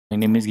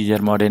name is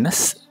Guillermo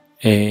Arenas.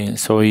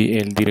 Soy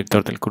el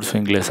director del curso de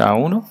Inglés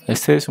A1.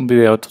 Este es un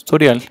video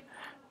tutorial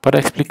para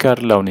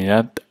explicar la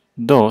unidad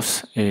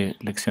 2,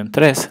 lección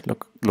 3,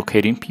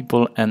 Locating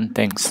People and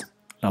Things,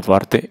 la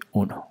parte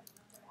 1.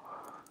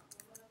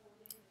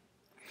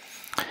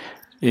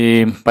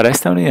 Para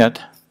esta unidad,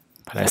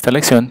 para esta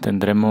lección,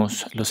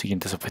 tendremos los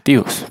siguientes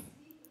objetivos.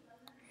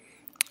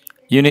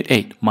 Unit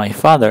 8. My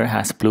father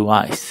has blue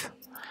eyes.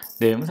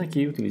 Debemos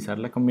aquí utilizar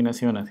la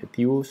combinación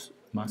adjetivos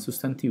más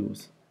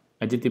sustantivos,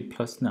 adjective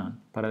plus noun,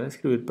 para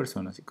describir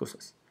personas y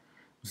cosas.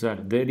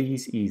 Usar there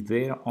is y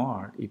there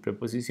are y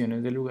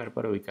preposiciones de lugar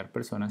para ubicar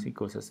personas y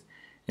cosas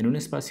en un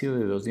espacio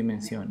de 2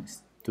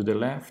 dimensiones, to the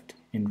left,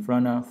 in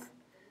front of,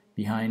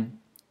 behind,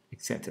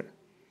 etc.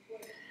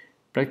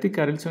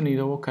 Practicar el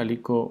sonido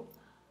vocálico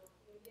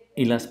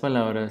y las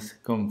palabras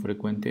con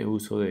frecuente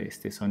uso de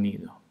este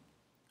sonido.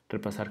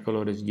 Repasar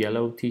colores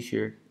yellow,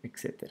 t-shirt,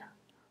 etc.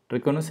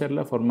 Reconocer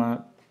la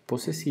forma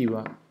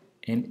posesiva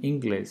en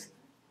inglés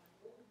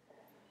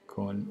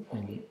con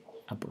el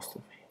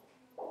apóstrofe.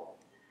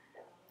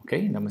 Ok,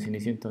 damos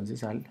inicio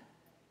entonces al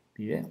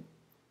video.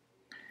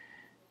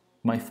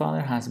 My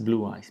father has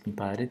blue eyes. Mi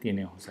padre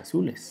tiene ojos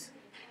azules.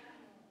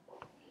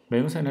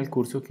 Vemos en el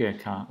curso que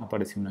acá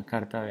aparece una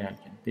carta de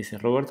alguien. Dice,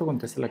 Roberto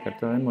contesta la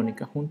carta de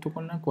Mónica junto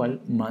con la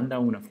cual manda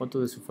una foto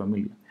de su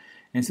familia.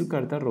 En su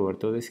carta,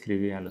 Roberto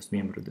describe a los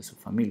miembros de su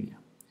familia.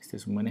 Este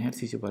es un buen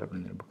ejercicio para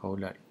aprender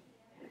vocabulario.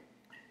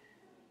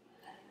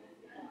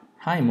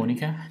 Hi,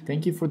 Monica.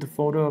 Thank you for the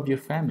photo of your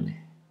family.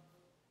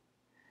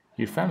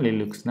 Your family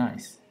looks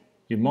nice.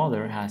 Your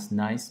mother has a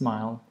nice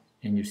smile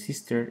and your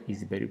sister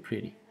is very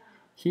pretty.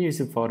 Here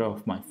is a photo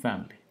of my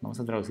family.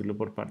 Vamos a traducirlo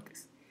por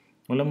partes.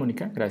 Hola,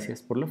 Mónica.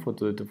 Gracias por la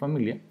foto de tu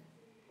familia.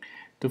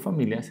 Tu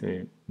familia se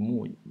ve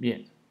muy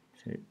bien.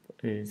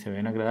 Se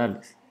ven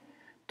agradables.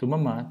 Tu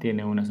mamá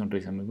tiene una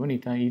sonrisa muy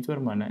bonita y tu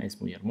hermana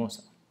es muy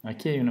hermosa.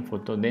 Aquí hay una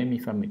foto de mi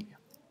familia.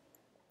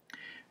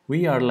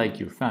 We are like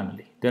your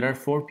family. There are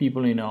 4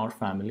 people in our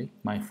family.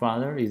 My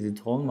father is the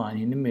tall man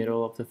in the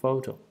middle of the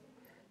photo.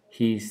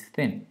 He is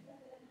thin.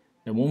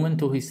 The woman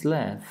to his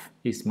left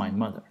is my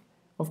mother.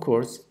 Of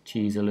course,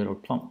 she is a little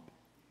plump,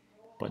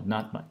 but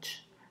not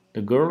much.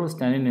 The girl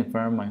standing in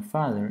front of my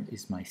father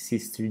is my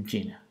sister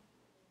Gina.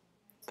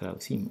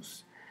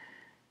 Traducimos.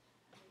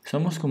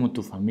 Somos como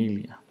tu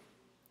familia.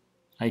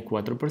 Hay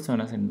 4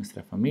 personas en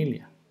nuestra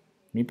familia.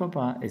 Mi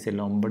papá es el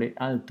hombre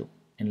alto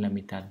en la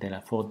mitad de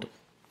la foto.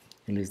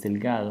 Él es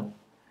delgado.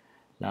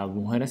 La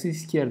mujer a su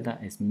izquierda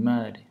es mi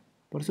madre.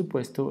 Por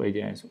supuesto,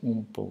 ella es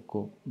un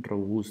poco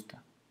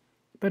robusta,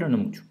 pero no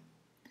mucho.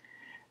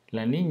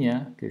 La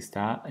niña que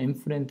está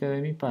enfrente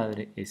de mi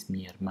padre es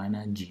mi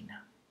hermana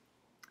Gina.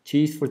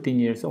 She is 14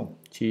 years old.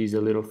 She is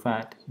a little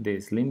fat. The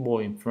slim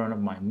boy in front of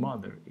my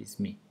mother is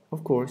me.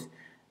 Of course,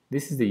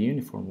 this is the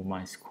uniform of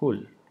my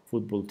school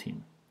football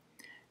team.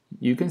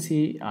 You can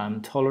see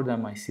I'm taller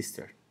than my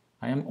sister.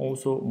 I am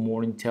also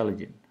more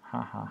intelligent.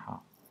 Ha ha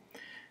ha.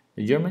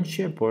 The German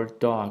Shepherd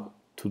dog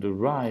to the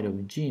right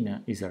of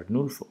Gina is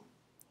Arnulfo.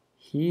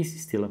 He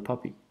is still a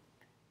puppy.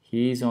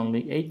 He is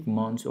only 8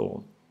 months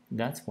old.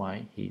 That's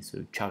why he is so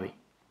chubby.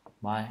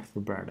 By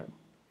Roberto.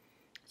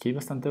 Aquí hay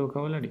bastante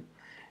vocabulario.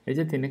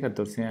 Ella tiene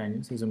 14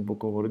 años, es un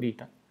poco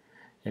gordita.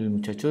 El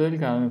muchacho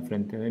delgado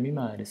enfrente de mi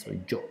madre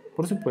soy yo.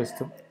 Por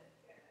supuesto,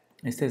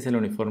 este es el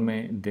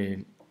uniforme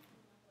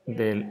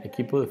del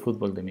equipo de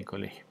fútbol de mi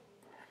colegio.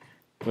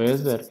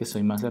 Puedes ver que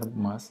soy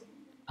más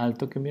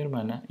alto que mi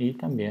hermana y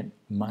también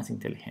más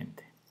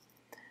inteligente.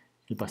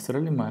 El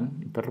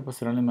perro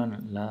pastor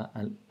alemán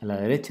a la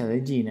derecha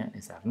de Gina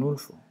es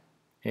Arnulfo.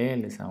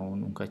 Él es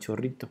aún un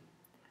cachorrito.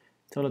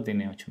 Solo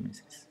tiene 8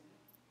 meses.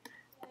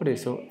 Por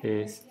eso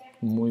es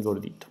muy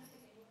gordito.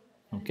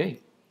 Ok.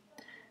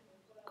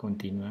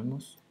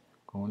 Continuemos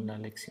con la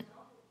lección.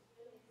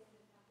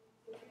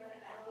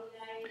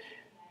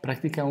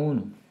 Práctica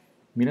 1.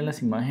 Mira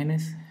las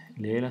imágenes,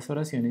 lee las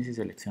oraciones y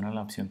selecciona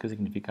la opción que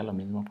significa lo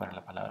mismo para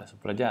la palabra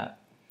subrayada.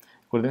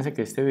 Acuérdense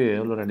que este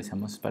video lo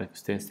realizamos para que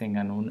ustedes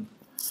tengan una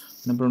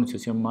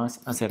pronunciación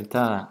más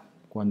acertada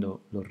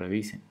cuando lo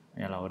revisen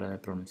a la hora de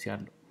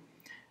pronunciarlo.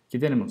 Aquí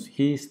tenemos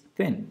he is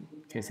thin.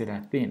 ¿Qué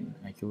será thin?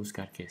 Hay que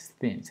buscar qué es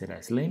thin.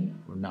 ¿Será slim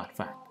o not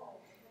fat?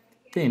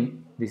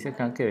 Thin dice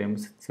acá que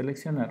debemos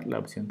seleccionar la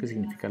opción que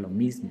significa lo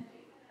mismo.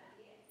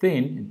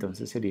 Thin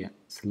entonces sería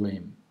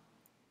slim.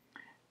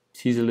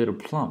 She's a little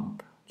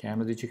plump. ¿Qué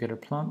hemos dicho que era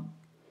plump?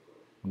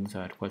 Vamos a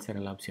ver cuál será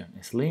la opción.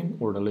 Slim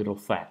or a little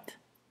fat.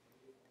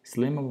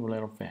 Slim or a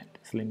little fat.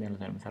 Slim ya lo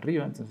tenemos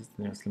arriba, entonces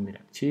tenemos que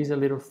mirar. She's a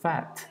little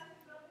fat.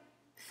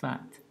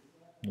 Fat.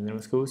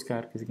 Tendremos que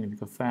buscar qué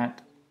significa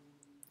fat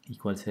y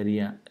cuál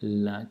sería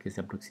la que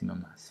se aproxima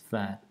más.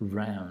 Fat,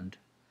 round.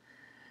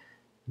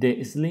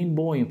 The slim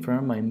boy in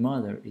front of my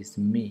mother is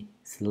me.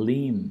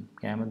 Slim.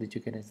 ¿Qué hemos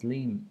dicho que era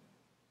slim?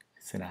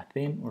 ¿Será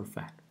thin or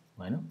fat?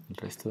 Bueno, el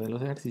resto de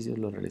los ejercicios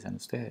los realizan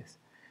ustedes.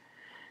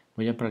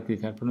 Voy a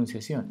practicar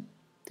pronunciación.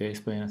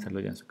 Ustedes pueden hacerlo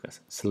ya en su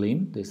casa.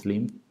 Slim, the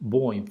slim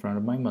boy in front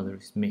of my mother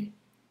is me.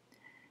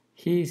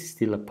 He is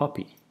still a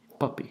puppy.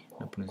 Puppy,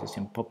 la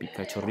pronunciación puppy,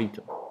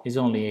 cachorrito. is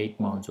only 8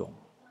 months old.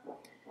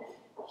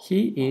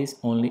 He is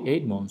only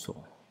 8 months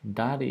old.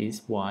 That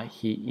is why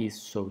he is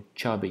so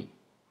chubby.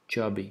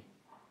 Chubby.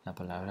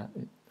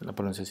 La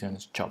pronunciación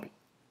es chubby.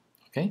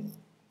 ¿Ok?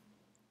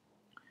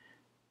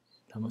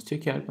 Vamos a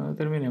chequear cuando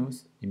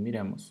terminemos y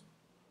miramos.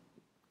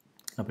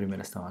 La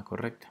primera estaba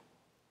correcta.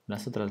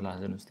 Las otras las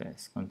hacen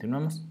ustedes.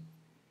 Continuamos.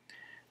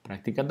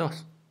 Práctica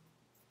 2.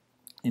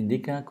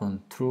 Indica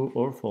con true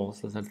or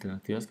false las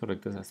alternativas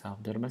correctas a estas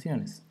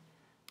observaciones.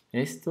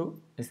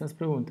 Estas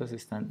preguntas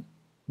están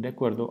de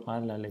acuerdo a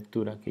la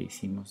lectura que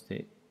hicimos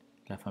de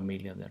la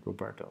familia de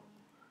Roberto.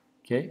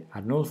 Okay?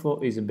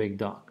 Arnulfo is a big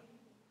dog.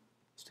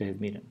 Ustedes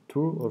miran,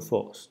 true or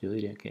false. Yo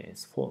diría que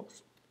es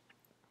false.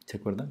 ¿Se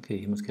acuerdan que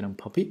dijimos que era un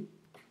puppy?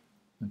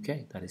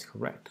 Ok, that is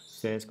correct.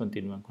 Ustedes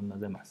continúan con las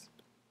demás.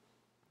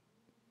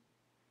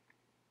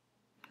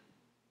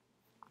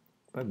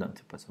 Perdón,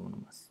 se pasó uno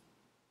más.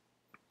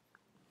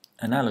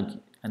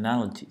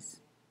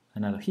 Analogías.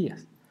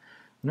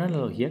 Una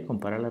analogía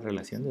compara la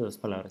relación de dos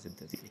palabras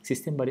entre sí.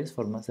 Existen varias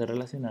formas de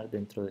relacionar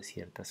dentro de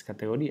ciertas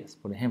categorías.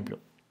 Por ejemplo,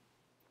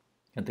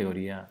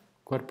 categoría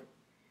cuerpo.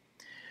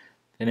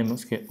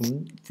 Tenemos que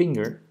un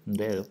finger, un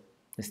dedo,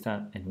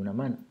 está en una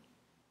mano.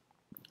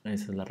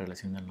 Esa es la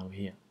relación de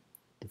analogía.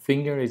 The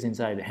finger is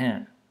inside the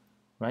hand,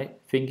 right?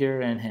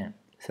 Finger and hand.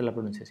 Esa es la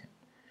pronunciación.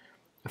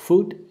 A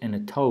foot and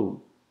a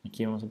toe.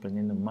 Aquí vamos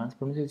aprendiendo más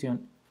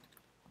pronunciación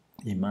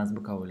y más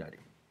vocabulario.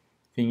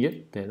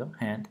 Finger, dedo,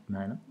 hand,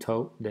 mano,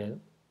 toe, dedo,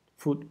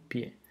 foot,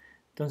 pie.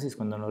 Entonces,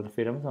 cuando nos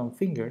referimos a un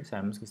finger,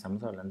 sabemos que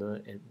estamos hablando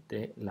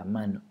de la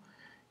mano.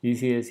 Y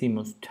si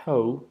decimos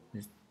toe,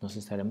 nos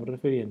estaremos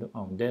refiriendo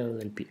a un dedo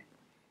del pie.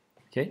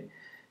 ¿Okay?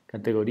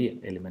 Categoría,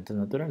 elementos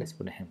naturales,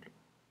 por ejemplo.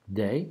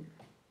 Day,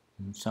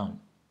 sun.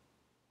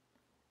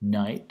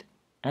 Night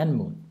and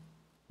moon.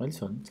 El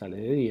sol sale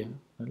de día,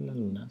 la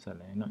luna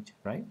sale de noche,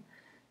 right?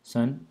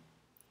 Sun,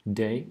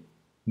 day,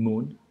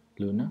 moon,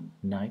 luna,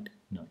 night,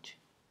 noche.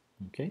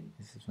 ¿Ok?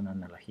 Esa es una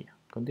analogía.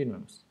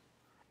 Continuemos.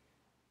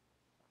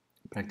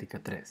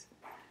 Práctica 3.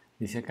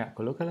 Dice acá,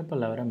 coloca la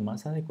palabra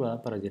más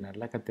adecuada para llenar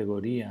la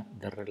categoría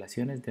de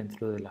relaciones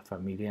dentro de la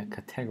familia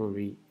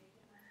category,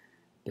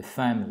 the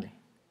family.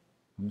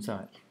 Vamos a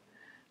ver.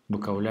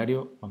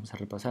 Vocabulario, vamos a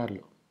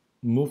repasarlo.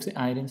 Move the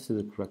items to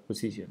the correct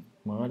position.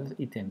 Mueva los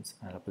ítems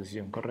a la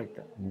posición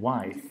correcta.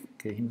 Wife,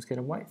 ¿qué dijimos que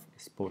era wife?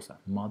 Esposa.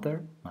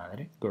 Mother,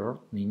 madre. Girl,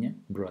 niña.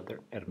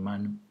 Brother,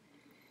 hermano.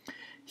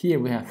 Here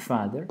we have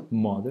father,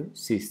 mother,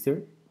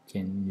 sister.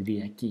 ¿Quién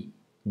diría aquí?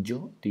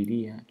 Yo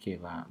diría que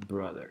va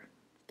brother.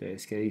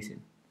 ¿Ustedes qué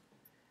dicen?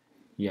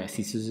 Y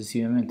así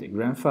sucesivamente.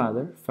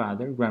 Grandfather,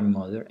 father,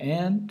 grandmother,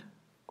 and...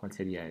 ¿Cuál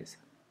sería esa?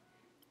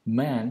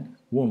 Man,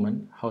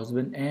 woman,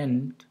 husband,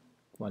 and...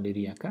 ¿Cuál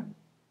iría acá?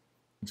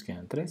 Nos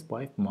quedan 3.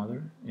 Wife,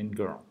 mother, and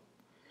girl.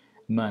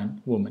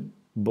 Man, woman,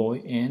 boy,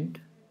 and...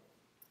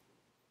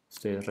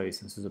 Ustedes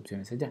revisan sus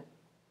opciones allá.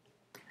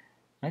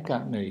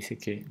 Acá me dice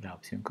que la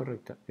opción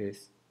correcta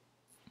es...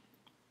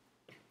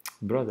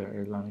 Brother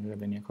es la única que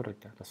tenía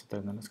correcta. Las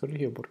otras no las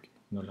corrigió porque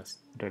no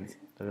las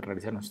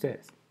realizaron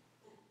ustedes.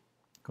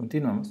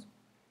 Continuamos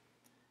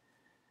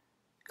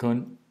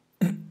con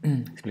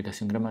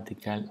explicación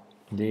gramatical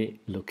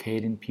de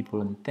locating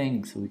people and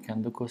things,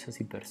 ubicando cosas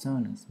y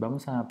personas.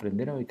 Vamos a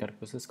aprender a ubicar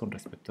cosas con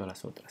respecto a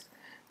las otras.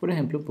 Por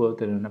ejemplo, puedo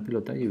tener una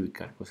pelota y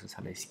ubicar cosas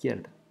a la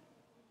izquierda.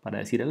 Para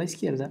decir a la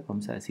izquierda,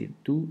 vamos a decir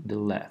to the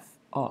left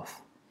of.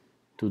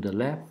 To the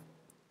left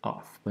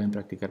of. Pueden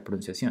practicar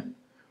pronunciación.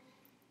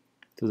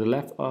 To the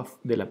left of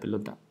de la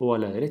pelota o a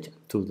la derecha.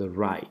 To the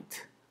right.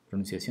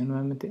 Pronunciación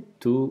nuevamente.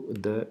 To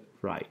the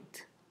right.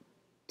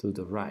 To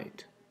the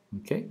right.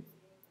 ¿Ok?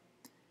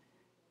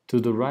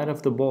 To the right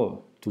of the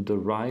ball. To the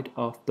right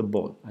of the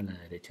ball. A la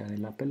derecha de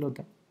la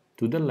pelota.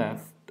 To the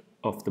left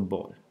of the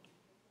ball.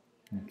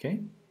 ¿Ok?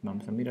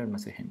 Vamos a mirar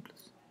más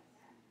ejemplos.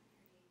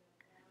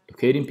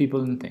 Locating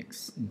people and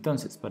things.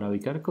 Entonces, para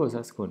ubicar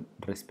cosas con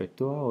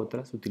respecto a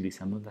otras,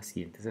 utilizamos las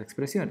siguientes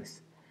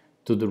expresiones.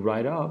 To the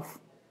right of.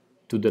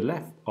 To the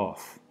left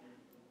of.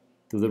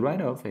 To the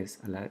right of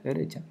es a la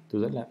derecha. To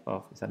the left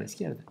of es a la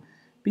izquierda.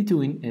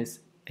 Between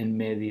es en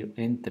medio,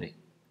 entre.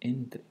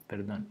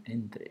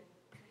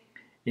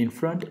 In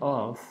front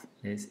of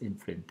es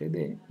enfrente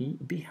de, y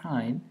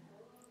behind,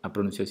 la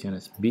pronunciación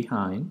es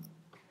behind,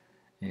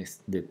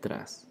 es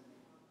detrás.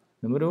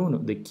 Número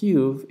 1, the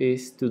cube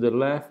is to the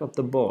left of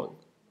the ball.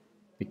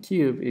 The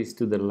cube is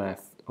to the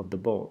left of the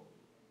ball.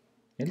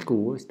 El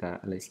cubo está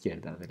a la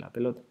izquierda de la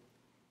pelota.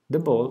 The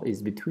ball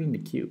is between the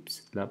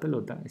cubes. La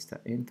pelota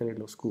está entre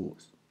los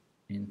cubos.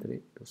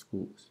 Entre los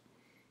cubos.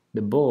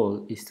 The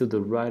ball is to the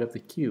right of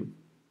the cube.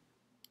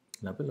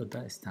 La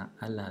pelota está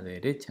a la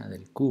derecha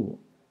del cubo.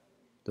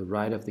 The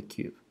right of the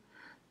cube.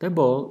 The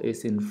ball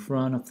is in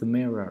front of the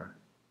mirror.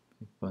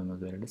 Podemos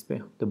ver el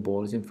espejo. The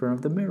ball is in front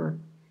of the mirror.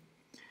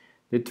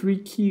 The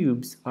 3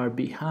 cubes are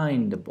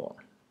behind the ball.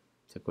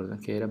 ¿Se acuerdan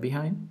que era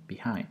behind?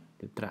 Behind,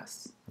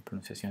 detrás. La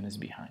pronunciación es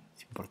behind.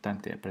 Es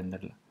importante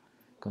aprenderla.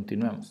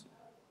 Continuemos.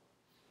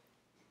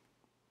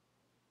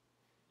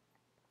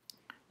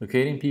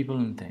 Locating people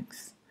and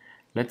things.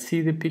 Let's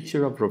see the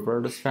picture of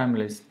Roberto's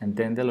families and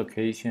then the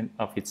location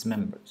of its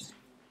members.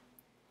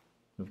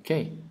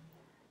 Okay,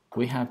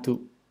 we have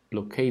to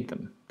locate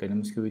them.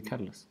 Tenemos que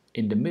ubicarlos.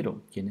 In the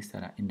middle. ¿Quién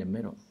estará in the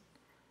middle?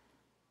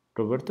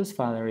 Roberto's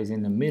father is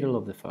in the middle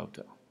of the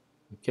photo.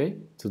 Okay,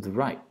 to the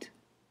right.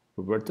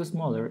 Roberto's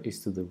mother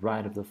is to the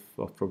right of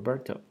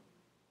Roberto.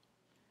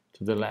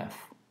 To the left.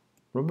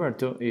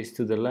 Roberto is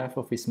to the left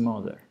of his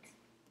mother.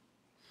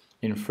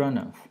 In front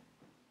of.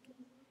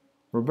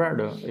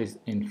 Roberto is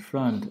in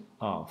front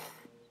of.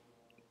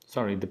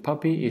 Sorry, the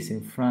puppy is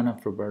in front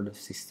of Roberto's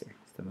sister.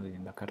 Estamos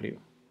viendo acá arriba.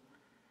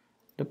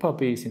 The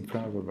puppy is in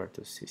front of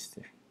Roberto's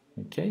sister.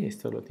 Ok,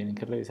 esto lo tienen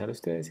que revisar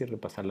ustedes y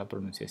repasar la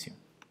pronunciación.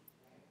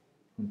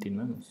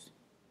 Continuemos.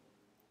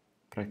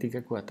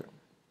 Práctica 4.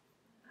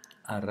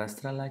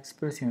 Arrastra la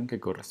expresión que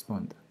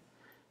corresponda.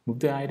 Move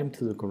the item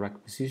to the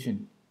correct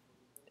position.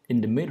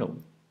 In the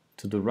middle,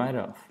 to the right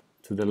of,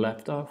 to the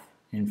left of,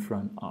 in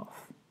front of.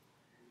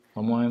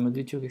 ¿Cómo hemos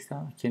dicho que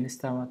estaba? ¿Quién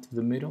estaba to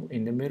the middle,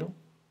 in the middle?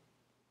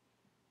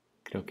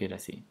 Creo que era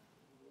así.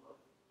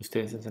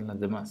 Ustedes hacen las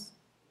demás.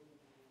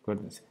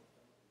 Acuérdense.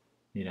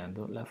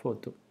 Mirando la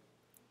foto,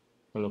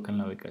 colocan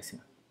la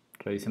ubicación.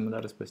 Revisemos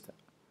la respuesta.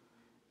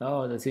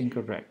 Oh, that's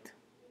incorrect.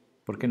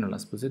 Porque no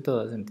las puse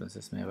todas,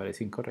 entonces me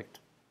parece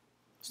incorrecto.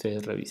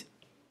 Ustedes revisan.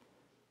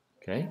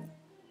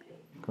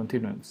 Ok.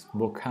 Continuemos.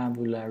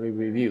 Vocabulary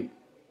Review.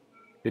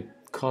 The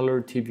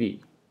Color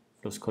TV.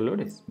 Los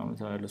colores.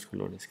 Vamos a ver los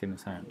colores que no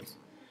sabemos.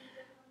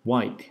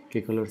 White.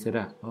 ¿Qué color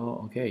será?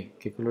 Oh, ok.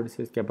 ¿Qué color es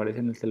el que aparece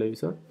en el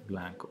televisor?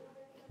 Blanco.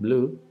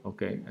 Blue.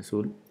 Ok.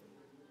 Azul.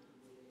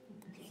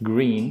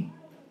 Green.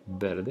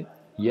 Verde.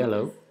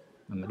 Yellow.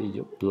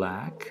 Amarillo.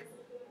 Black.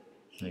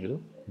 Negro.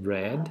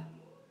 Red.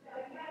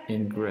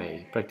 And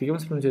gray.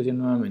 Practiquemos pronunciación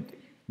nuevamente.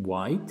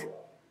 White.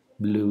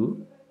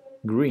 Blue.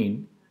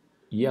 Green.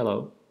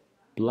 Yellow.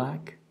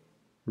 Black.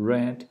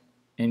 Red.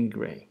 And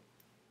gray.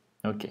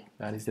 Okay,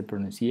 that is the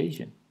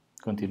pronunciation.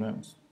 Continuemos.